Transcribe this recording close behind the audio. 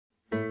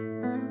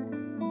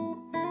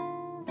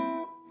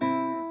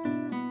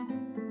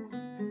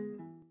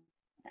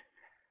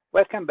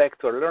Welcome back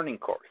to our learning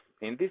course.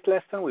 In this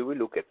lesson, we will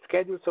look at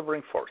schedules of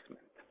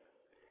reinforcement.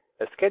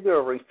 A schedule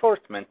of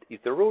reinforcement is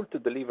a rule to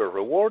deliver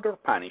reward or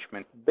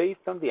punishment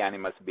based on the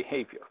animal's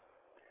behavior.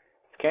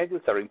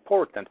 Schedules are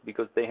important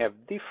because they have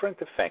different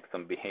effects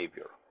on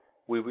behavior.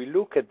 We will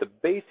look at the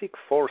basic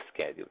 4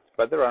 schedules,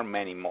 but there are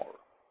many more.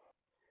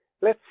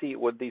 Let's see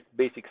what these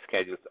basic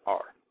schedules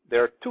are.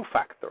 There are 2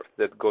 factors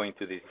that go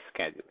into these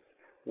schedules.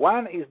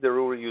 One is the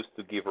rule used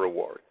to give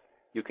rewards.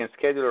 You can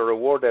schedule a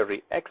reward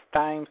every X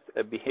times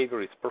a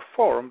behavior is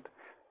performed,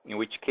 in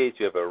which case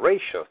you have a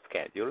ratio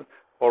schedule,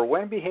 or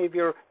when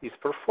behavior is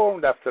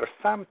performed after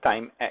some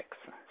time X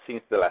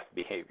since the last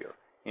behavior.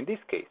 In this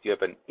case, you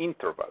have an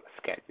interval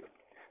schedule.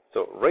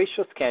 So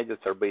ratio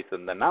schedules are based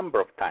on the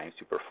number of times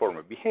you perform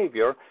a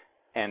behavior,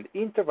 and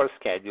interval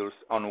schedules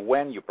on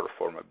when you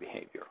perform a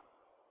behavior.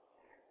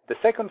 The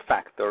second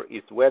factor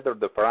is whether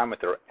the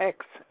parameter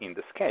X in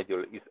the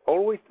schedule is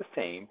always the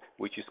same,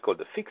 which is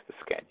called a fixed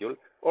schedule,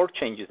 or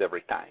changes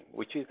every time,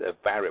 which is a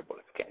variable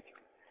schedule.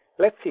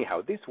 Let's see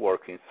how this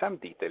works in some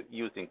detail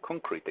using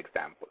concrete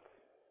examples.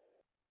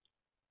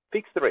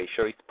 Fixed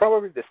ratio is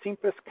probably the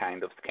simplest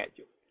kind of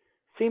schedule.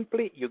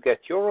 Simply, you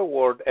get your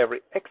reward every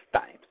X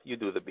times you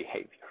do the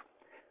behavior.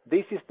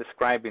 This is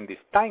described in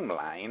this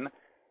timeline,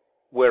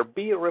 where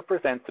B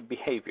represents a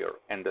behavior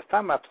and the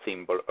sum up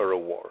symbol a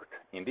reward.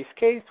 In this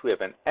case, we have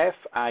an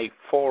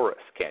FI4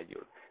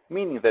 schedule,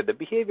 meaning that the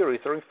behavior is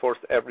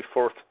reinforced every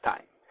 4th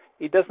time.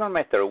 It does not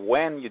matter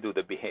when you do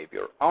the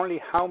behavior, only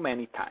how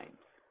many times.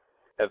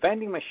 A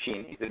vending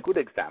machine is a good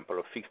example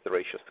of fixed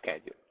ratio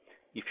schedule.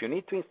 If you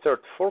need to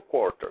insert 4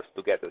 quarters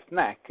to get a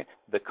snack,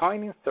 the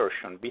coin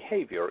insertion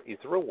behavior is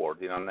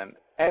rewarded on an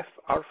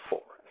FR4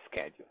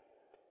 schedule.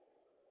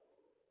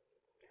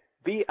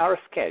 VR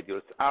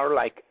schedules are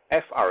like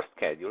FR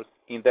schedules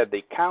in that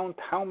they count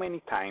how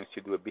many times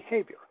you do a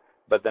behavior,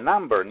 but the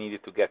number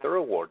needed to get a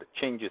reward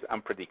changes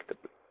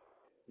unpredictably.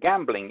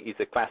 Gambling is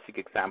a classic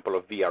example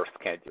of VR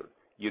schedule.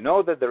 You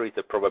know that there is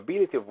a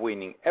probability of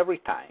winning every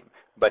time,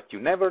 but you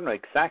never know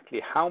exactly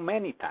how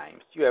many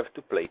times you have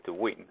to play to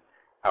win.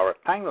 Our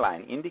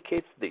timeline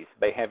indicates this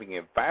by having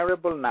a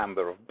variable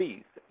number of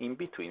B's in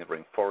between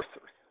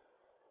reinforcers.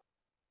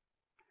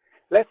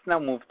 Let's now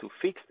move to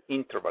fixed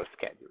interval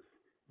schedules.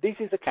 This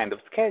is a kind of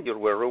schedule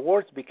where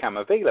rewards become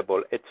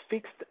available at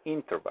fixed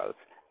intervals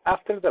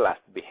after the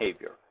last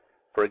behavior.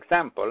 For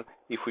example,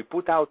 if we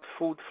put out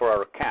food for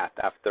our cat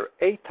after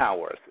 8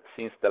 hours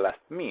since the last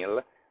meal,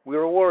 we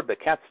reward the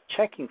cat's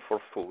checking for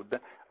food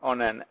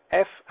on an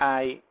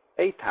FI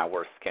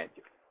 8-hour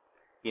schedule.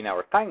 In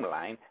our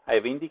timeline, I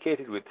have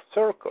indicated with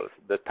circles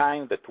the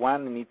time that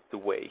one needs to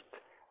wait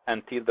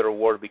until the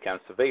reward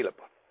becomes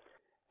available.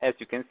 As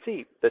you can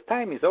see, the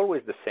time is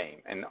always the same,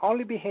 and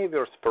only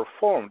behaviors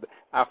performed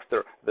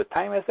after the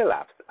time has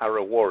elapsed are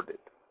rewarded.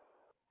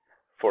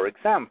 For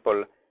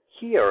example,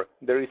 here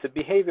there is a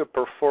behavior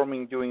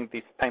performing during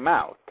this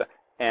timeout,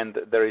 and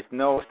there is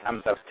no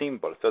thumbs up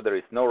symbol, so there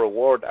is no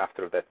reward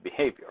after that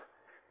behavior.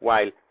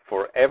 While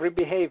for every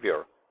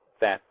behavior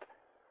that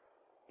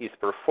is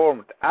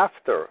performed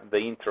after the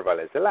interval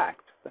has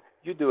elapsed,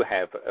 you do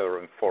have a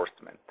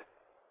reinforcement.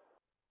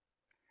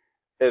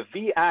 A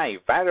VI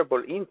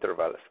variable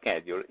interval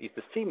schedule is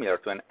similar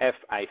to an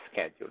FI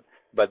schedule,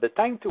 but the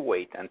time to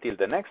wait until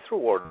the next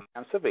reward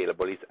becomes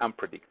available is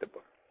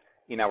unpredictable.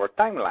 In our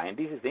timeline,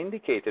 this is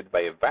indicated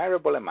by a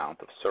variable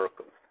amount of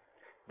circles.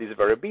 This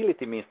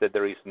variability means that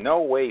there is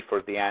no way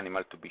for the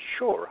animal to be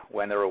sure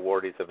when a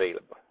reward is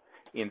available.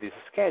 In this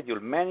schedule,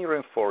 many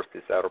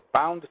reinforcers are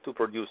bound to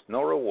produce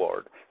no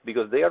reward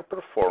because they are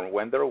performed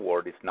when the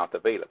reward is not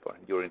available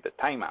during the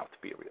timeout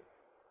period.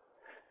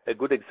 A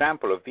good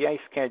example of VI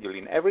schedule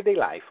in everyday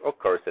life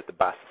occurs at the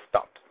bus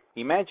stops.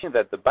 Imagine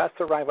that the bus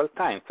arrival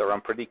times are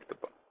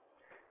unpredictable.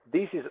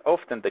 This is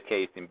often the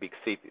case in big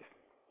cities.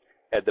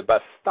 At the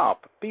bus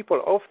stop,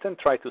 people often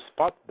try to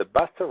spot the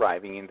bus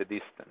arriving in the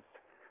distance.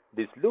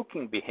 This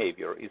looking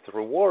behavior is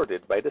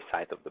rewarded by the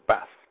sight of the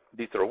bus.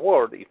 This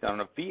reward is on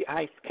a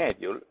VI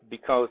schedule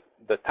because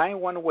the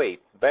time one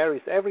waits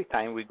varies every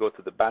time we go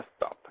to the bus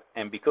stop,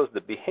 and because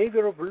the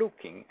behavior of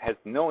looking has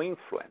no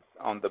influence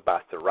on the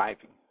bus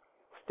arriving.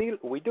 Still,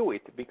 we do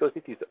it because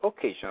it is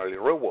occasionally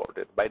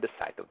rewarded by the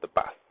sight of the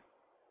bus.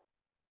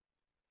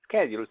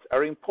 Schedules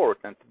are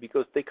important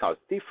because they cause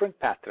different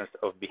patterns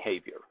of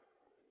behavior.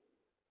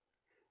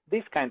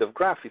 This kind of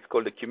graph is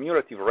called a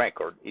cumulative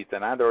record. It's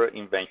another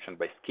invention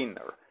by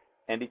Skinner,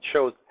 and it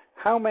shows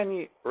how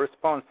many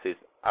responses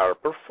are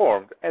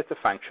performed as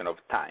a function of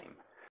time.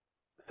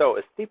 So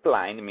a steep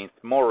line means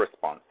more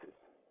responses.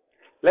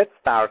 Let's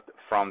start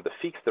from the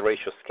fixed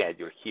ratio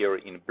schedule here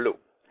in blue.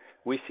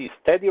 We see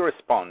steady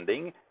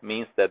responding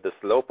means that the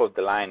slope of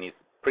the line is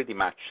pretty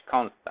much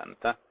constant.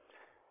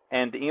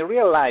 And in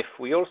real life,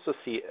 we also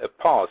see a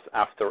pause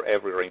after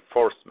every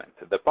reinforcement.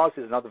 The pause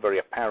is not very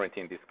apparent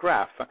in this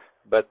graph,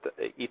 but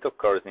it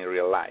occurs in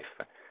real life.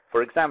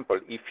 For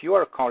example, if you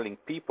are calling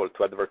people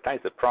to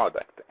advertise a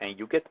product and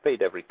you get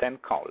paid every 10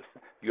 calls,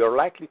 you are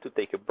likely to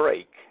take a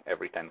break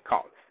every 10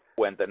 calls.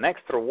 When the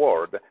next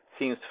reward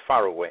seems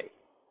far away,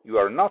 you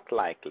are not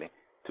likely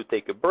to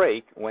take a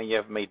break when you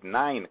have made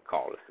 9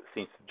 calls,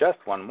 since just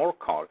one more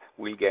call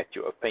will get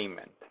you a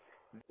payment.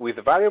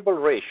 With variable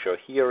ratio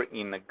here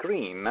in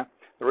green,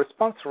 the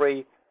response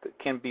rate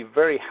can be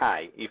very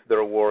high if the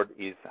reward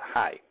is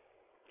high.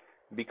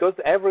 Because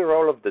every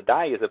roll of the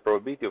die is a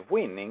probability of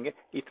winning,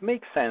 it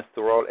makes sense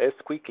to roll as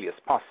quickly as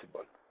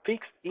possible.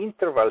 Fixed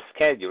interval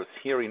schedules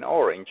here in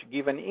orange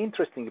give an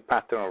interesting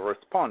pattern of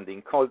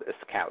responding called a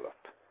scallop.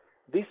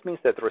 This means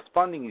that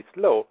responding is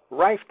low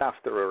right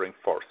after a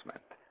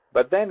reinforcement,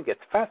 but then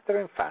gets faster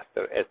and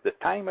faster as the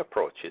time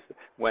approaches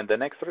when the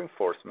next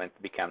reinforcement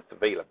becomes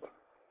available.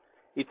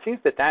 It seems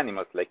that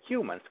animals like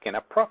humans can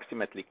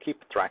approximately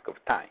keep track of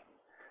time.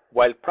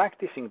 While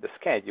practicing the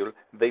schedule,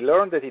 they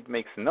learn that it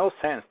makes no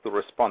sense to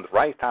respond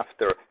right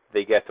after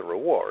they get a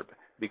reward,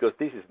 because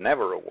this is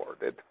never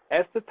rewarded.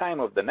 As the time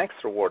of the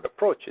next reward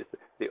approaches,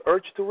 the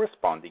urge to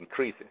respond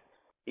increases.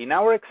 In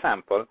our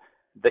example,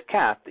 the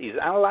cat is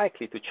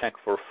unlikely to check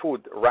for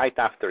food right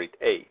after it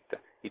ate.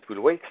 It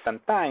will wait some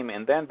time,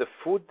 and then the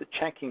food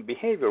checking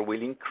behavior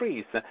will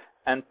increase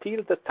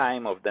until the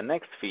time of the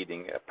next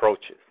feeding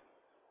approaches.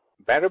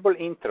 Variable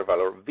interval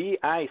or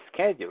VI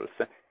schedules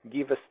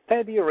give a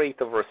steady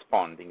rate of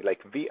responding like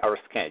VR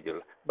schedule,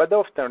 but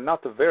often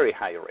not a very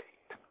high rate.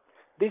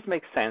 This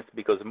makes sense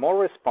because more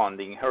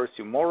responding earns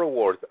you more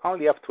rewards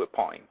only up to a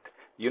point.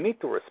 You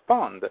need to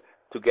respond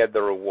to get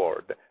the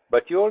reward,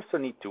 but you also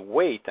need to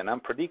wait an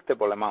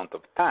unpredictable amount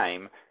of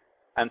time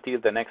until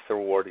the next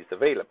reward is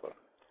available.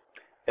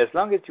 As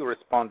long as you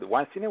respond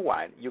once in a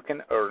while, you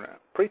can earn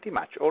pretty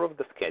much all of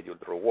the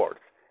scheduled rewards.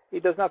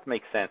 It does not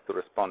make sense to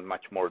respond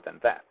much more than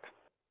that.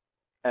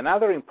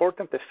 Another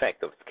important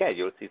effect of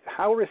schedules is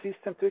how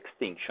resistant to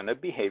extinction a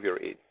behavior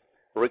is.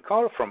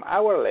 Recall from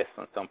our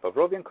lessons on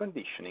Pavlovian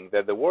conditioning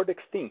that the word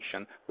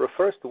extinction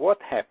refers to what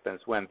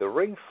happens when the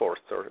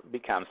reinforcer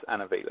becomes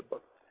unavailable.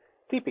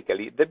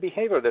 Typically, the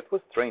behavior that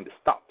was trained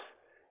stops,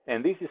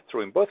 and this is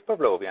true in both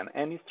Pavlovian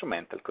and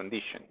instrumental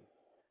conditioning.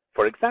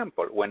 For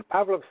example, when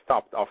Pavlov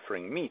stopped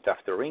offering meat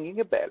after ringing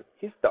a bell,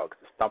 his dogs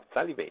stopped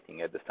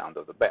salivating at the sound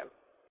of the bell.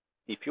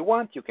 If you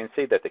want, you can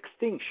say that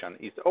extinction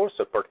is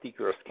also a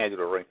particular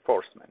schedule of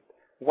reinforcement,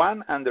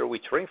 one under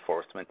which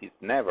reinforcement is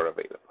never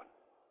available.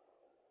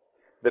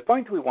 The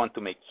point we want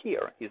to make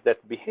here is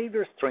that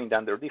behaviors trained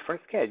under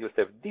different schedules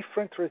have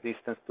different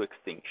resistance to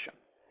extinction.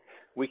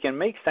 We can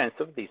make sense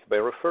of this by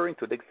referring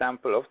to the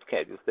example of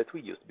schedules that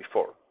we used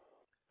before.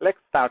 Let's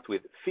start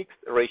with fixed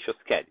ratio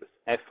schedules,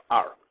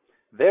 FR.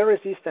 Their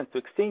resistance to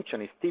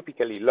extinction is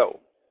typically low,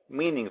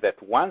 meaning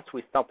that once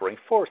we stop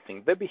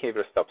reinforcing, the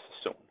behavior stops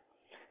soon.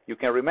 You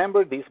can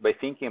remember this by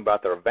thinking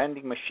about our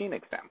vending machine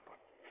example.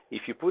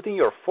 If you put in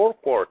your 4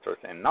 quarters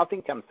and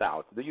nothing comes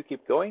out, do you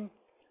keep going?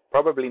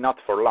 Probably not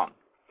for long.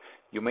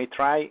 You may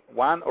try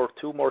 1 or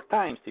 2 more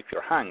times if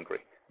you're hungry,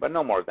 but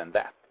no more than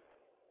that.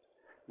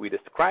 We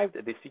described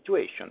this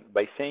situation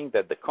by saying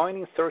that the coin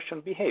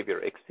insertion behavior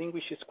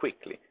extinguishes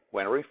quickly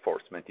when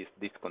reinforcement is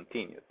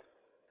discontinued.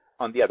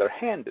 On the other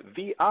hand,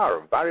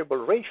 VR, variable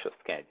ratio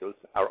schedules,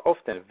 are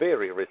often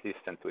very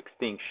resistant to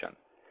extinction.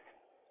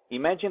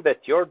 Imagine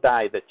that your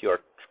die that you're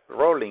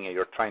rolling and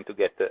you're trying to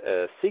get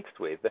a 6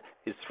 with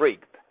is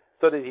rigged,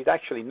 so that it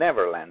actually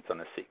never lands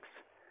on a 6.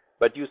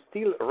 But you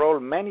still roll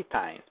many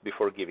times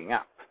before giving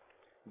up.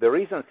 The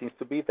reason seems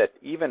to be that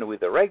even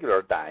with a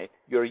regular die,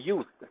 you're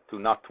used to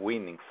not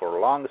winning for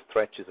long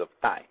stretches of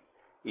time.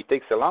 It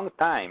takes a long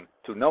time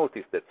to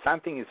notice that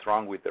something is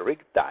wrong with the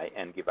rigged die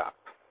and give up.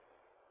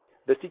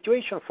 The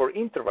situation for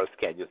interval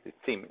schedules is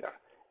similar.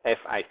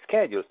 FI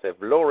schedules have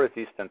low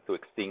resistance to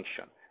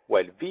extinction,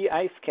 while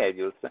VI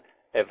schedules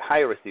have high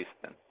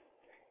resistance.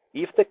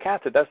 If the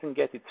cat doesn't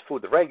get its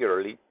food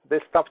regularly, they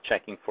stop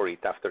checking for it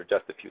after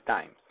just a few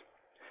times.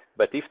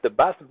 But if the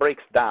bus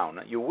breaks down,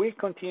 you will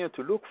continue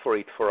to look for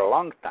it for a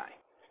long time.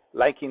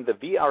 Like in the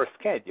VR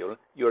schedule,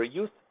 you are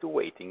used to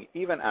waiting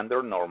even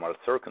under normal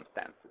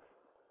circumstances.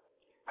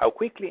 How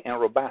quickly and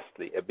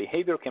robustly a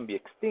behavior can be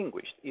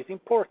extinguished is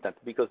important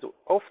because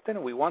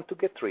often we want to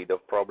get rid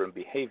of problem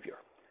behavior,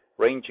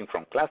 ranging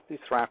from class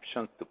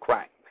disruptions to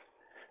crimes.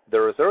 The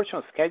research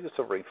on schedules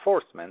of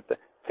reinforcement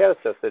tells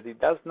us that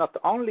it does not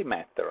only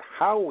matter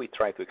how we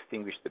try to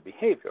extinguish the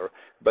behavior,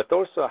 but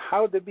also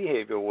how the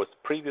behavior was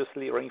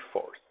previously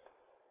reinforced.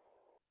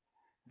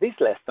 This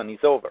lesson is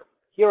over.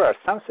 Here are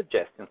some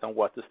suggestions on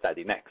what to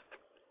study next.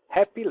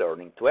 Happy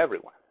learning to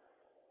everyone!